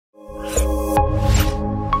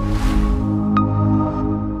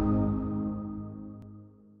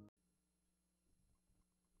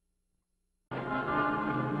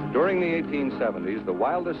1970s, the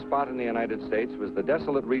wildest spot in the United States was the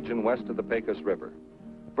desolate region west of the Pecos River.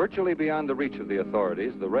 Virtually beyond the reach of the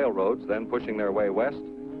authorities, the railroads, then pushing their way west,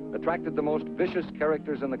 attracted the most vicious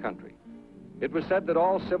characters in the country. It was said that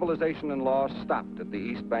all civilization and law stopped at the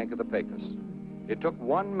east bank of the Pecos. It took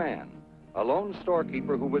one man, a lone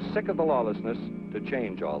storekeeper who was sick of the lawlessness, to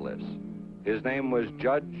change all this. His name was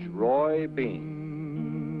Judge Roy Bean.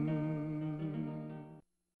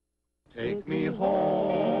 Take me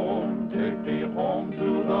home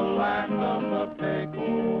to the land of the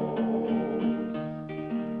Pecos.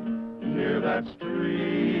 Near that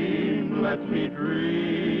stream, let me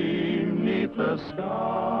dream 'neath the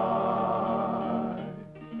sky.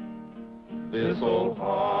 This old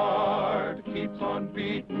heart keeps on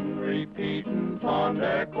beating, repeating fond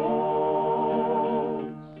echoes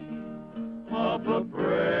of the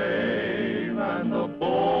brave and the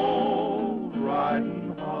bold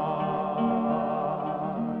riding high.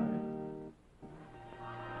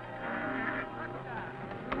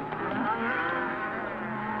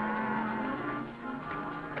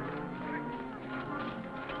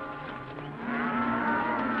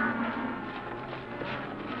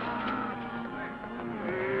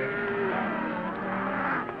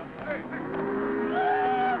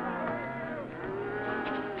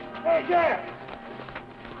 Hey, Jack!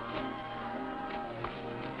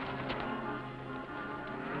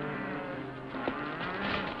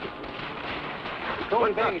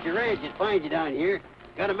 Going back at your ranch and find you down here.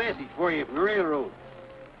 Got a message for you from the railroad.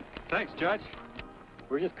 Thanks, Judge.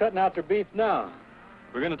 We're just cutting out their beef now.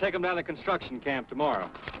 We're going to take them down to construction camp tomorrow.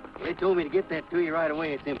 They told me to get that to you right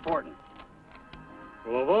away. It's important.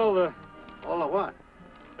 Well, of all the... All of what?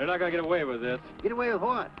 They're not going to get away with this. Get away with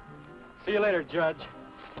what? See you later, Judge.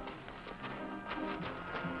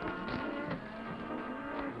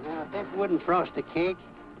 Now, if that wouldn't frost a cake.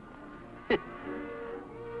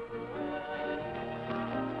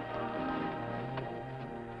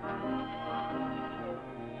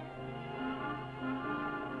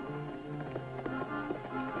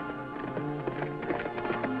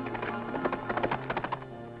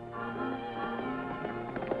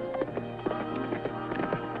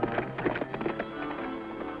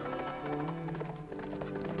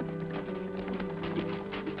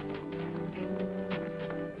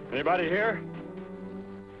 Anybody here?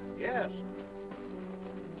 Yes.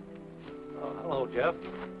 Oh, hello, Jeff.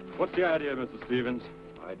 What's the idea, Mrs. Stevens?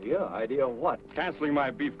 Idea? Idea of what? Canceling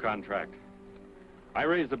my beef contract. I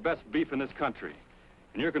raise the best beef in this country,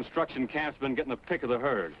 and your construction camp's been getting the pick of the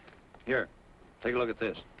herd. Here, take a look at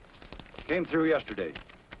this. Came through yesterday.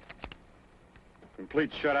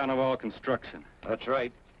 Complete shutdown of all construction. That's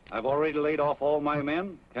right. I've already laid off all my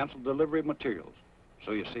men, canceled delivery of materials.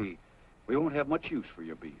 So you see, we won't have much use for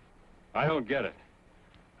your beef. I don't get it.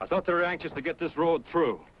 I thought they were anxious to get this road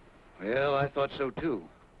through. Well, I thought so too.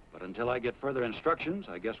 But until I get further instructions,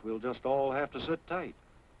 I guess we'll just all have to sit tight.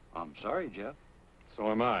 I'm sorry, Jeff.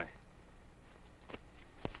 So am I.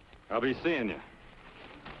 I'll be seeing you.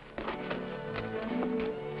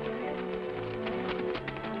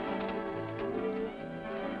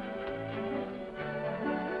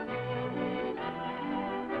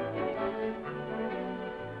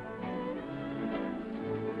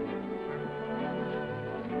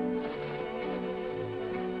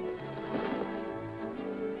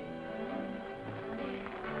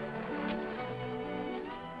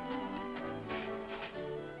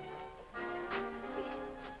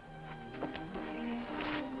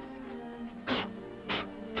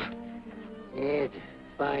 It's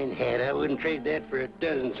a fine hat. I wouldn't trade that for a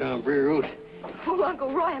dozen sombreros. Oh,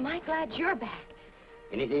 Uncle Roy, am I glad you're back.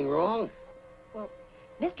 Anything wrong? Well,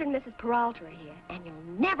 Mr. and Mrs. Peralta are here, and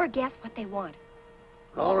you'll never guess what they want.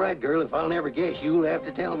 All right, girl, if I'll never guess, you'll have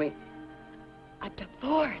to tell me. A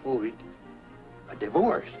divorce. Oh, a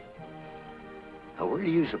divorce? Now, where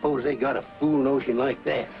do you suppose they got a fool notion like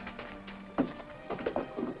that?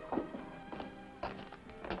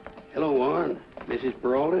 Hello, Warren. Mrs.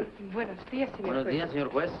 Peralta? Buenos días, señor Buenos juez. días,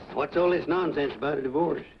 señor juez. What's all this nonsense about a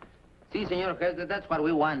divorce? Sí, señor juez, that's what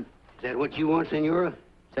we want. Is that what you want, senora?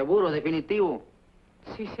 Seguro, definitivo.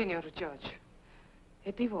 Sí, señor judge.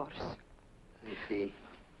 A divorce. I see.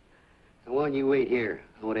 Now, why don't you wait here?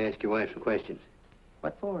 I want to ask your wife some questions.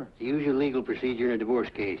 What for? It's the usual legal procedure in a divorce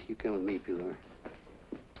case. You come with me, Pilar.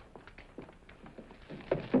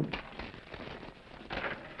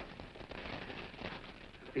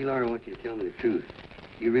 Pilar, I want you to tell me the truth.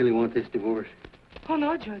 You really want this divorce? Oh,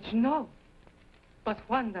 no, Judge, no. But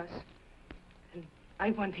Juan does. And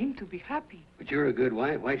I want him to be happy. But you're a good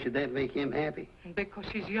wife. Why should that make him happy? And because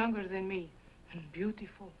she's younger than me and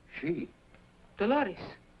beautiful. She? Dolores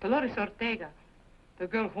Ortega. the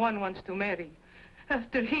girl Juan wants to marry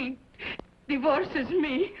after he divorces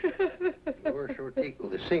me. Dolores Ortico,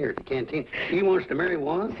 the singer at the canteen. He wants to marry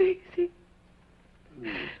Juan? See.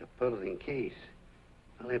 It's a puzzling case.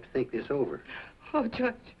 I'll have to think this over. Oh,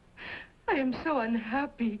 Judge, I am so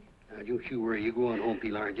unhappy. Now, don't you worry. You go on home,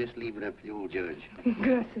 Pilar, and just leave it up to the old judge.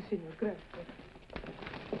 Gracias, senor, gracias.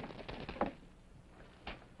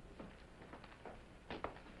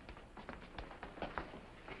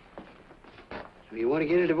 So you want to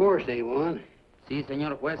get a divorce, eh, Juan? Si,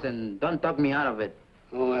 senor juez, and don't talk me out of it.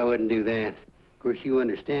 Oh, I wouldn't do that. Of course, you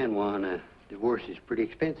understand, Juan, a divorce is pretty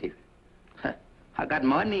expensive. I got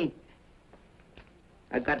money.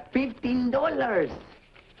 I got $15.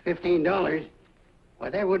 $15? Why,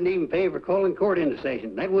 that wouldn't even pay for calling court into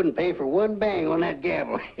session. That wouldn't pay for one bang on that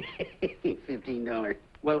gavel. $15.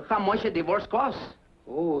 Well, how much a divorce costs?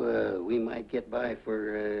 Oh, we might get by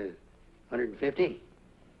for, $150.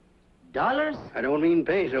 Dollars? I don't mean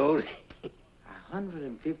pesos.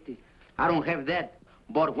 150. I don't have that.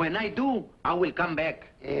 But when I do, I will come back.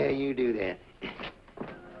 Yeah, you do that.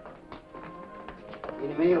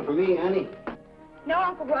 Any mail for me, honey? No,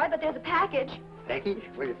 Uncle Roy, but there's a package. Package?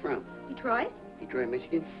 Where's it from? Detroit? Detroit,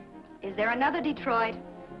 Michigan? Is there another Detroit?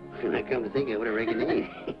 When I come to think of it, I reckon it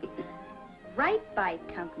is. Right Bite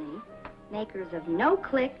Company, makers of No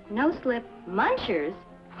Click, No Slip, Munchers.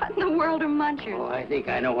 What in the world are Munchers? Oh, I think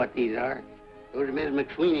I know what these are. Those are Miss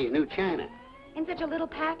McSweeney's new china. In such a little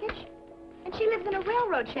package? And she lives in a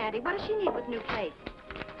railroad shanty. What does she need with new plates?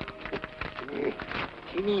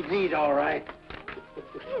 She needs these, all right.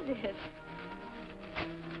 What is it?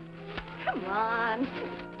 Come on.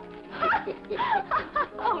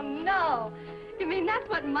 Oh, no. You mean that's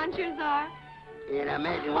what Munchers are? Yeah, now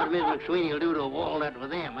imagine what Miss McSweeney will do to a walnut with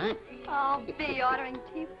them, huh? I'll be ordering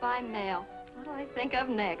teeth by mail. What do I think of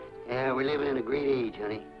next? Yeah, we're living in a great age,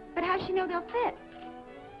 honey. But how's she know they'll fit?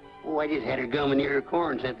 Oh, I just had her gum near her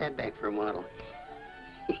core and sent that back for a model.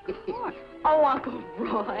 Oh, Uncle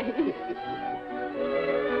Roy.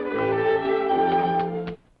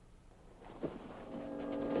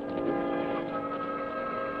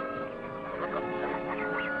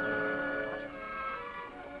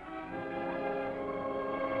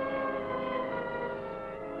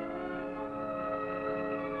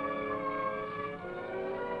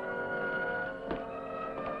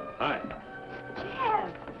 Hi.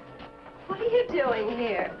 Jeff, what are you doing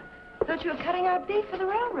here? Thought you were cutting out beef for the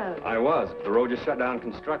railroad. I was. The road just shut down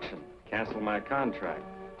construction. Canceled my contract.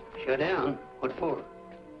 Shut down? What for?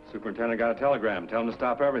 Superintendent got a telegram. Tell him to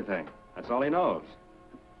stop everything. That's all he knows.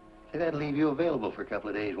 Say, that'll leave you available for a couple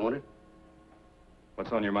of days, won't it?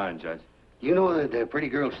 What's on your mind, Judge? You know that the pretty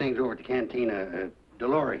girl sings over at the cantina,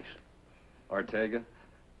 Dolores. Ortega?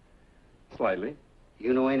 Slightly.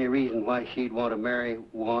 You know any reason why she'd want to marry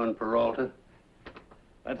Juan Peralta?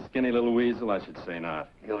 That skinny little weasel, I should say not.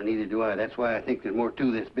 You know, neither do I. That's why I think there's more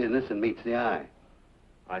to this business than meets the eye.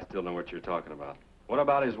 I still know what you're talking about. What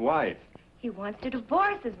about his wife? He wants to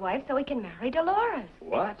divorce his wife so he can marry Dolores.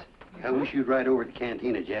 What? I wish you'd ride over to the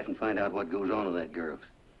cantina, Jeff, and find out what goes on with that girl.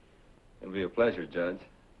 It'll be a pleasure, Judge.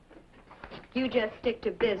 You just stick to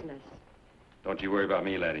business. Don't you worry about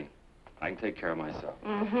me, Letty. I can take care of myself.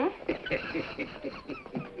 Mm-hmm.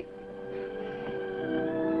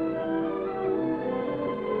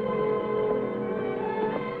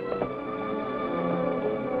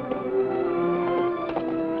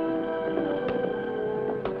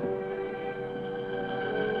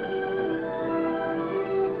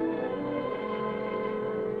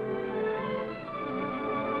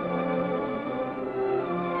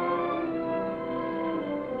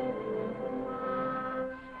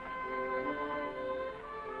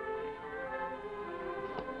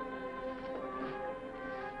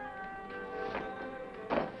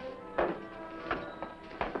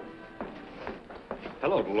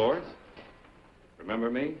 Hello, Dolores. Remember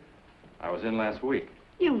me? I was in last week.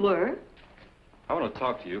 You were? I want to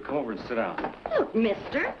talk to you. Come over and sit down. Look,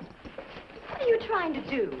 mister. What are you trying to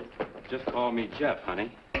do? Just call me Jeff,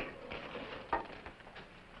 honey.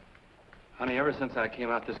 Honey, ever since I came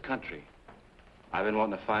out this country, I've been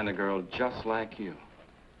wanting to find a girl just like you.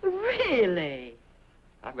 Really?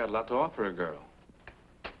 I've got a lot to offer a girl.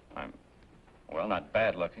 I'm, well, not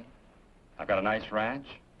bad looking. I've got a nice ranch.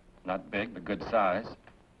 Not big, but good size.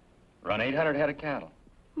 Run 800 head of cattle.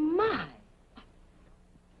 My.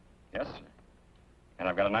 Yes, sir. And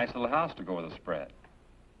I've got a nice little house to go with the spread.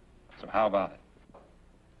 So how about it?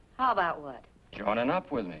 How about what? Joining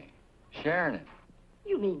up with me. Sharing it.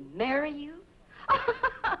 You mean marry you?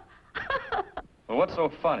 Well, what's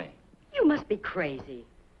so funny? You must be crazy.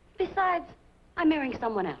 Besides, I'm marrying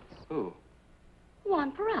someone else. Who?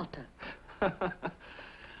 Juan Peralta.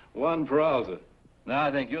 Juan Peralta. Now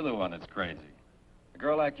I think you're the one that's crazy. A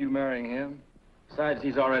girl like you marrying him? Besides,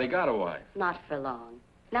 he's already got a wife. Not for long.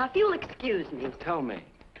 Now, if you'll excuse me. Tell me,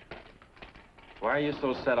 why are you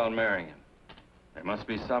so set on marrying him? There must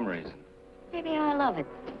be some reason. Maybe I love it.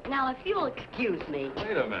 Now, if you'll excuse me.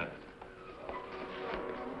 Wait a minute.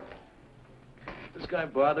 This guy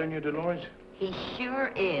bothering you, Dolores? He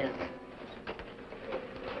sure is.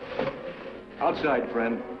 Outside,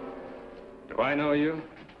 friend. Do I know you?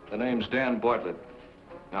 The name's Dan Bartlett.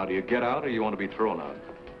 Now, do you get out or you want to be thrown out?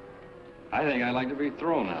 I think I'd like to be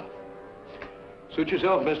thrown out. Suit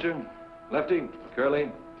yourself, mister. Lefty,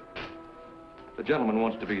 Curly. The gentleman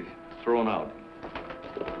wants to be thrown out.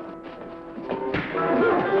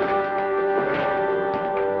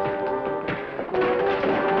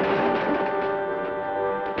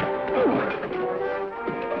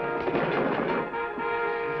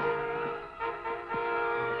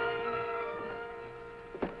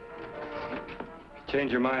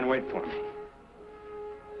 Change your mind, wait for me.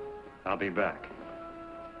 I'll be back.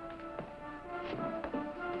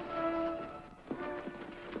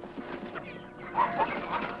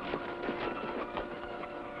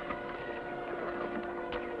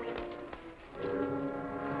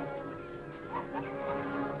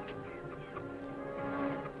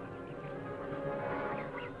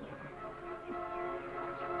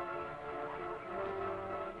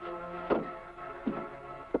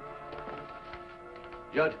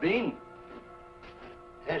 Judge Bean?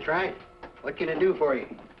 That's right. What can I do for you?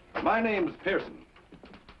 My name's Pearson.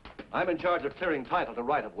 I'm in charge of clearing title to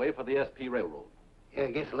right-of-way for the SP Railroad. Yeah,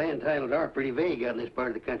 I guess land titles are pretty vague out in this part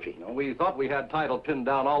of the country. You know, we thought we had title pinned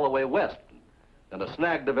down all the way west. Then a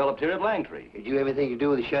snag developed here at Langtry. Did you have anything to do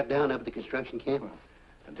with the shutdown up at the construction camp?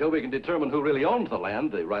 Until we can determine who really owns the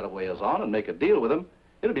land the right-of-way is on and make a deal with them,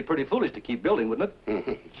 it'd be pretty foolish to keep building, wouldn't it?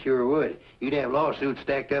 It sure would. You'd have lawsuits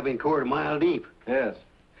stacked up in court a mile deep. Yes.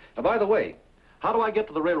 Now, by the way, how do I get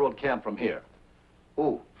to the railroad camp from here?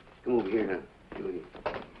 Oh, come over here now.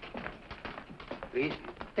 Please,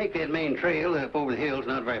 take that main trail up over the hills,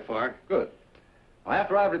 not very far. Good. Now,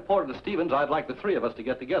 after I've reported to Stevens, I'd like the three of us to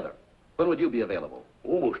get together. When would you be available?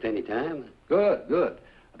 Almost any time. Good, good.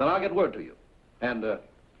 Then I'll get word to you. And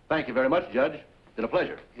thank you very much, Judge. It's been a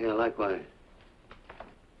pleasure. Yeah, likewise.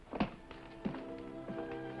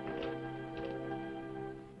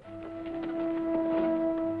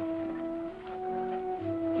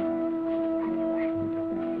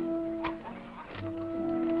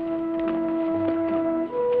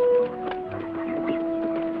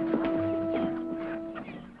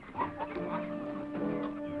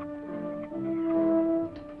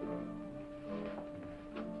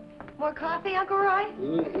 More coffee, Uncle Roy?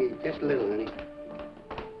 Just a little, honey.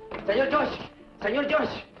 Senor Josh! Senor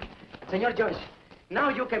Josh! Senor Josh, now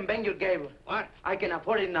you can bang your gavel. What? I can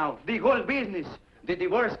afford it now. The whole business. The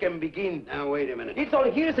divorce can begin. Now, wait a minute. It's all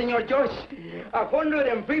here, Senor Josh.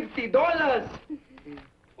 $150.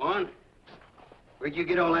 Juan, where'd you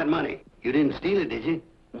get all that money? You didn't steal it, did you?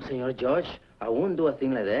 No, Senor Josh, I won't do a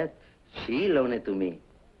thing like that. She loaned it to me.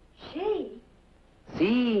 She?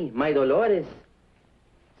 See, my Dolores.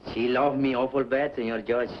 She loved me awful bad, Senor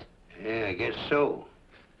Josh. Yeah, I guess so.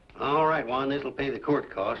 All right, Juan, this'll pay the court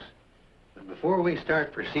costs. But before we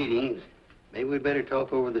start proceedings, maybe we'd better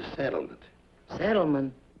talk over the settlement.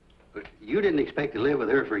 Settlement? But you didn't expect to live with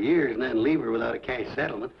her for years and then leave her without a cash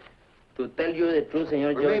settlement. To tell you the truth, Senor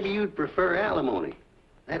Or Josh... maybe you'd prefer alimony.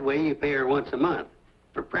 That way you pay her once a month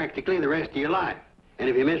for practically the rest of your life. And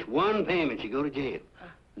if you miss one payment, you go to jail.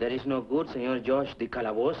 That is no good, Senor Josh. The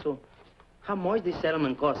calabozo. How much the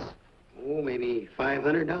settlement costs? Oh, maybe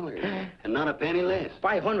 $500. And not a penny less.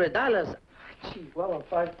 $500? Gee, well,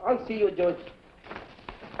 I'll see you, Judge.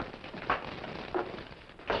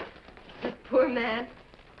 This poor man.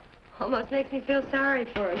 Almost makes me feel sorry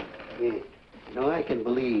for him. Yeah. You know, I can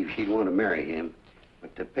believe she'd want to marry him.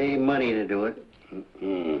 But to pay money to do it...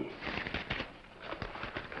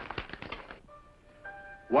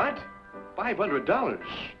 What? $500?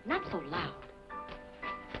 Not so loud.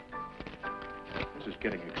 This is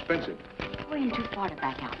getting expensive. We ain't too far to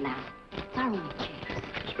back out now. It's our only chance.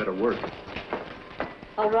 It's better work.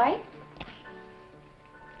 All right?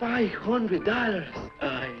 $500.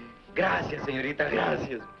 Ay, gracias, señorita,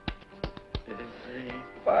 gracias.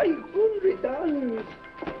 $500.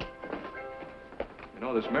 You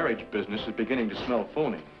know, this marriage business is beginning to smell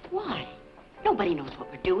phony. Why? Nobody knows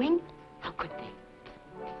what we're doing. How could they?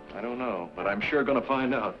 I don't know, but I'm sure gonna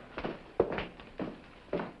find out.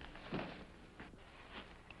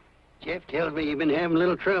 Jeff tells me you've been having a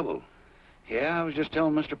little trouble. Yeah, I was just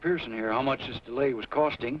telling Mr. Pearson here how much this delay was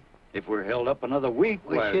costing. If we're held up another week,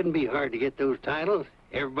 Well, it shouldn't be hard to get those titles.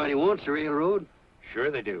 Everybody wants a railroad.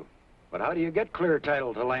 Sure they do. But how do you get clear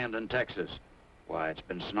title to land in Texas? Why, it's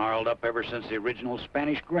been snarled up ever since the original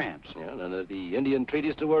Spanish grants. Yeah, none of the Indian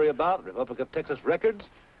treaties to worry about, Republic of Texas records.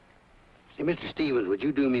 Say, Mr. Stevens, would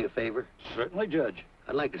you do me a favor? Certainly, Judge.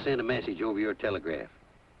 I'd like to send a message over your telegraph.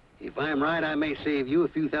 If I'm right, I may save you a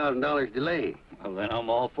few $1,000s delay. Well, then I'm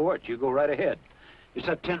all for it. You go right ahead. It's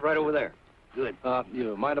that tent right over there. Good.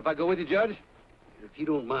 You mind if I go with you, Judge? If you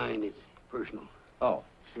don't mind, it's personal. Oh,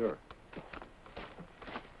 sure.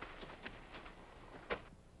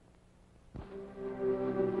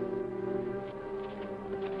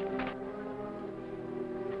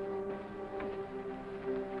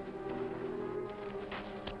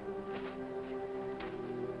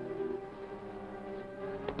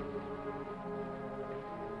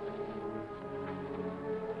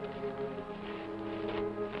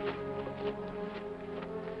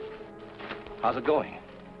 How's it going?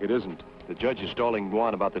 It isn't. The judge is stalling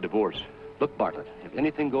Juan about the divorce. Look, Bartlett, if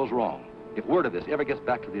anything goes wrong, if word of this ever gets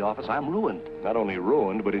back to the office, I'm ruined. Not only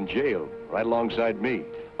ruined, but in jail, right alongside me.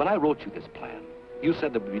 When I wrote you this plan, you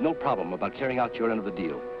said there would be no problem about carrying out your end of the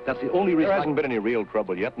deal. That's the only reason There hasn't been any real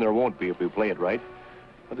trouble yet, and there won't be if we play it right.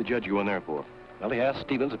 What'd the judge go in there for? Well, he asked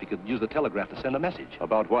Stevens if he could use the telegraph to send a message.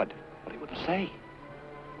 About what? But he wouldn't say.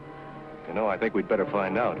 You know, I think we'd better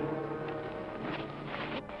find out.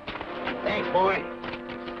 Thanks, boy.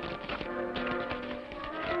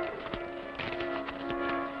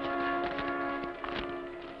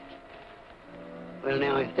 Well,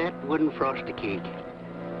 now, if that wouldn't frost a cake.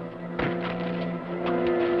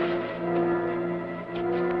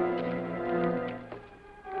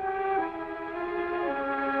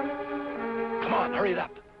 Come on, hurry it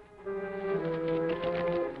up.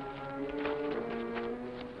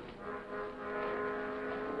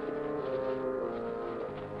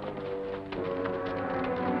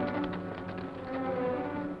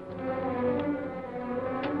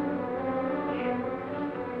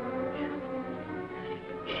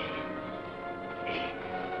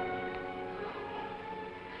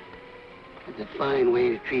 That's a fine way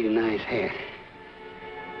to treat a nice hat.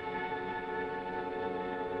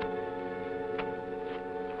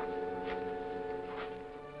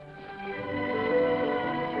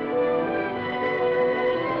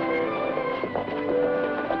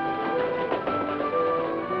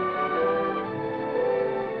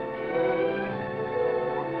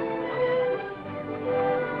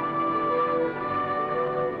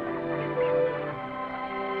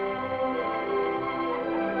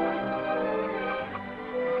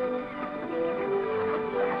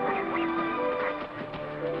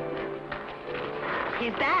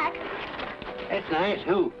 He's back. That's nice.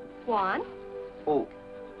 Who? Juan? Oh,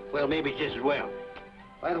 well, maybe it's just as well.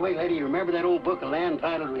 By the way, lady, you remember that old book of land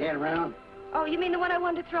titles we had around? Oh, you mean the one I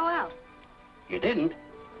wanted to throw out? You didn't?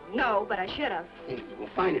 No, but I should have. Hey, well,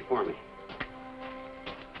 find it for me.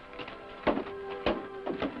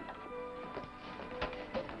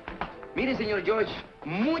 Mire, Senor George,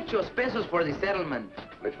 muchos pesos for the settlement.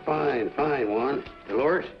 But fine, Juan.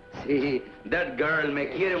 Dolores? Sí, that girl me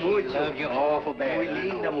quiere mucho. Loves you awful bad. Muy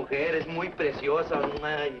linda mujer, es muy preciosa.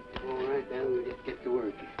 Ay. All right, then we'll just get to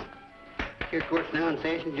work. Here, court's now in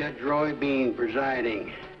session. Judge Roy Bean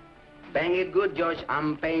presiding. Bang it good, George.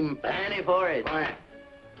 I'm paying plenty for it. Quiet.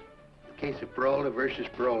 The case of Peralta versus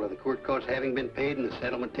Peralta. The court costs having been paid and the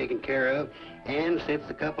settlement taken care of. And since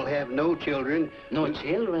the couple have no children... No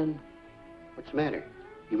children? What's the matter?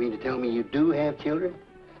 You mean to tell me you do have children?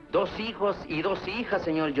 Dos hijos y dos hijas,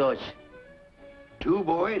 Senor George. 2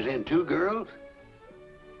 boys and 2 girls?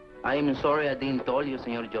 I'm sorry I didn't tell you,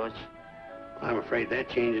 Senor George. I'm afraid that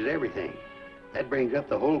changes everything. That brings up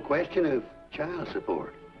the whole question of child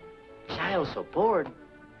support. Child support?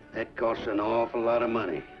 That costs an awful lot of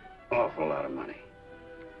money. Awful lot of money.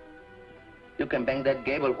 You can bang that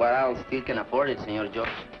gable while I still can afford it, Senor George.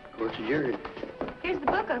 Court's adjourned. Here's the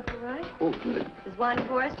book, Uncle Roy. Oh, good. Is Juan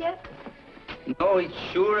divorced yet? No, it's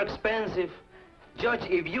sure expensive. Judge,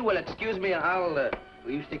 if you will excuse me, I'll... Well,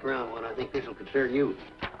 you stick around, Juan. I think this will concern you.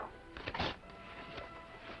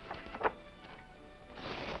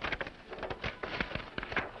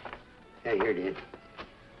 Hey, here it is.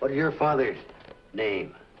 What is your father's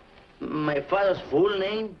name? My father's full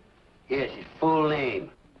name? Yes, his full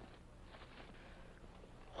name.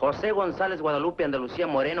 José González Guadalupe Andalucía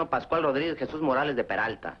Moreno Pascual Rodríguez Jesús Morales de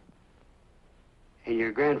Peralta. And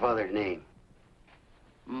your grandfather's name?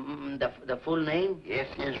 The full name? Yes,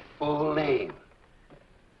 his full name.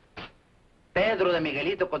 Pedro de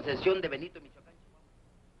Miguelito Concesión de Benito Michoacán.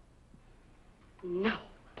 No.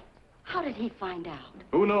 How did he find out?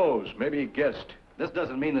 Who knows? Maybe he guessed. This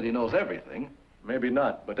doesn't mean that he knows everything. Maybe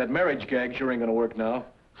not, but that marriage gag sure ain't gonna work now.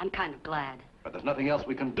 I'm kind of glad. But there's nothing else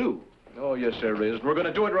we can do. Oh, yes, there is. We're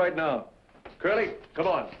gonna do it right now. Curly, come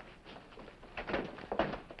on.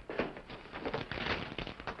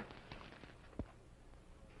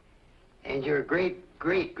 And your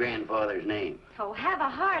great-great-grandfather's name? Oh, have a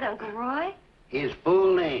heart, Uncle Roy. His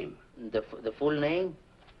full name? The full name?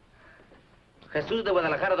 Jesús de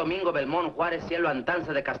Guadalajara, Domingo Belmont, Juárez, Cielo,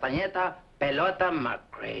 Antanza de Castañeta, Pelota,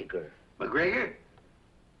 McGregor. McGregor?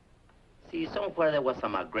 See, somewhere there was a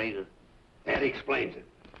McGregor. That explains it.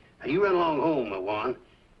 Now, you run along home, Juan.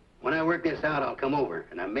 When I work this out, I'll come over,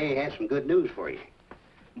 and I may have some good news for you.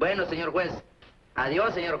 Bueno, señor juez.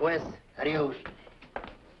 Adiós, señor juez. Adios.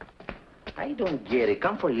 I don't get it.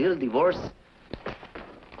 Come for a little divorce.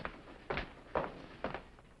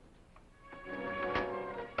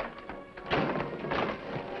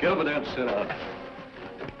 Get over there and sit down.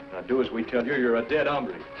 Now, do as we tell you. You're a dead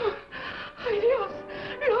hombre. Ay, Dios.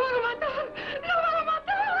 ¡Lo van a matar! ¡Lo van a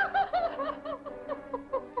matar!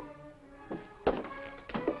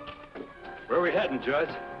 Where are we heading, Judge?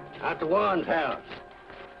 Out to Juan's house.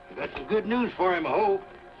 I got some good news for him, I hope.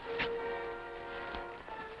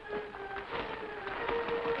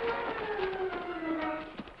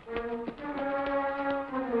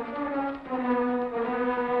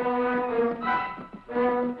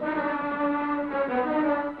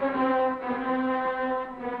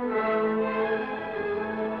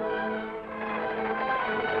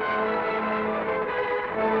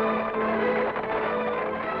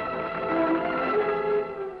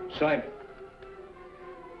 Sign it.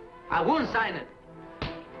 I won't sign it.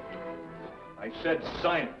 I said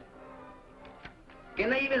sign it.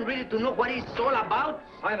 Can I even read it to know what it's all about?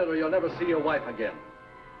 Sign it or you'll never see your wife again.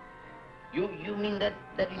 You mean that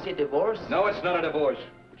is a divorce? No, it's not a divorce.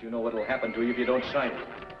 But you know what'll happen to you if you don't sign it.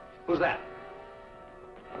 Who's that?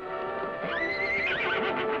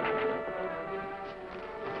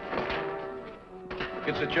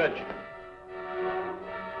 It's the judge.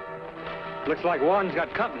 Looks like Juan's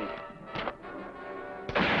got company.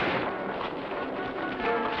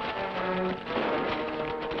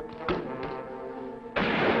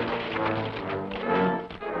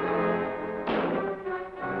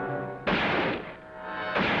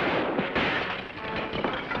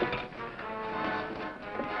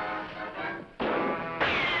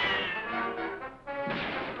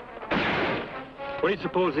 What do you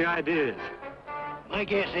suppose the idea is? My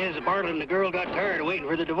guess is the Bartlett and the girl got tired of waiting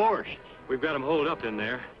for the divorce. We've got them holed up in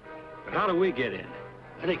there. But how do we get in?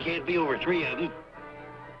 Well, there can't be over 3 of them.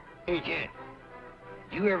 Hey, Jack,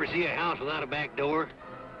 you ever see a house without a back door?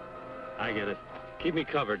 I get it. Keep me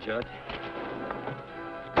covered, Judge.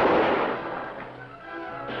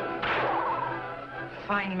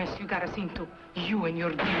 Fine mess you got us into. You and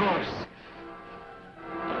your divorce.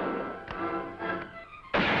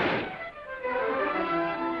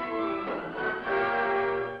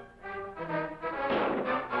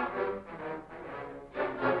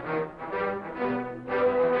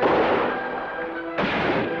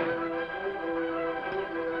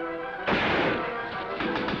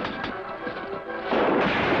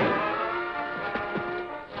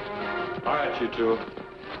 All right, you two.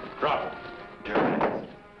 Drop it.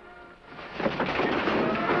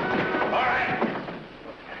 All right.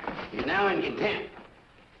 You're now in contempt.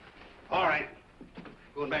 All right.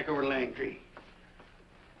 Going back over to Langtry.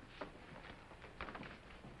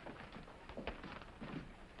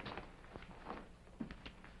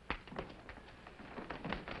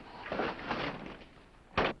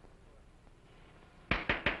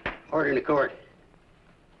 Order in the court.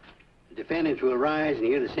 The defendants will rise and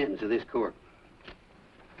hear the sentence of this court.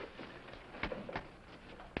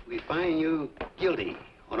 We find you guilty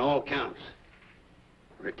on all counts.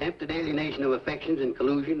 For attempted alienation of affections and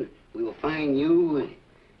collusion, we will fine you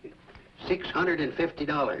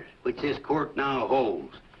 $650, which this court now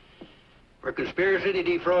holds. For conspiracy to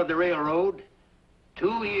defraud the railroad,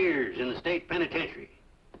 2 years in the state penitentiary.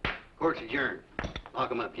 Court's adjourned. Lock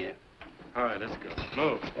them up, Jeff. All right, let's go.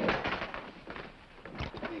 Move.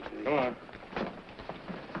 Come on.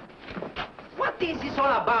 What is this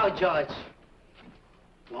all about, Judge?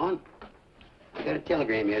 Juan, I got a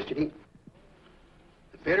telegram yesterday.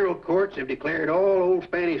 The federal courts have declared all old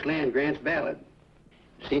Spanish land grants valid.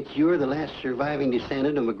 Since you're the last surviving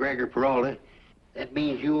descendant of McGregor Peralta, that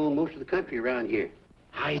means you own most of the country around here.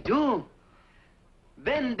 I do.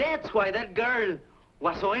 Then that's why that girl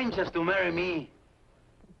was so anxious to marry me.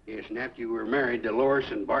 Yes, and after you were married, Dolores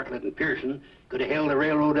and Bartlett and Pearson could have held the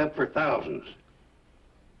railroad up for thousands.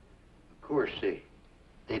 Of course,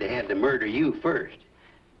 they'd have had to murder you first.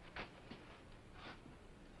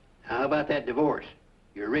 How about that divorce?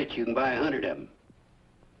 You're rich, you can buy 100 of them.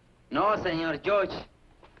 No, Senor George.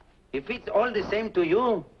 If it's all the same to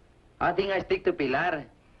you, I think I stick to Pilar.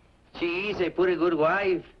 She is a pretty good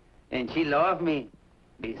wife, and she loves me.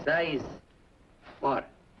 Besides... What?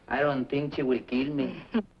 I don't think she will kill me.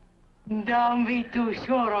 Don't be too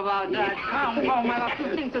sure about that. Come, I have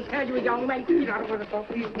two things to tell you, young man. Get out of the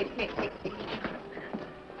coffee.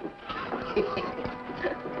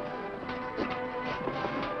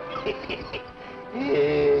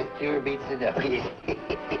 Yeah, sure beats it up.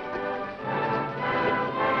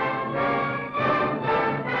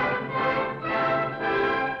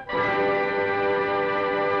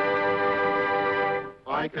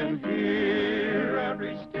 I can hear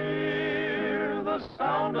every steer, the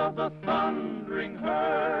sound of the thundering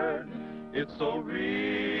herd. It's so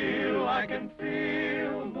real, I can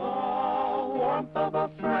feel the warmth of a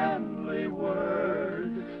friendly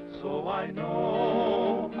word. So I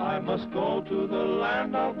know I must go to the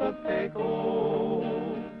land of the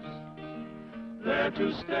Pecos, there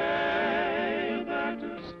to stay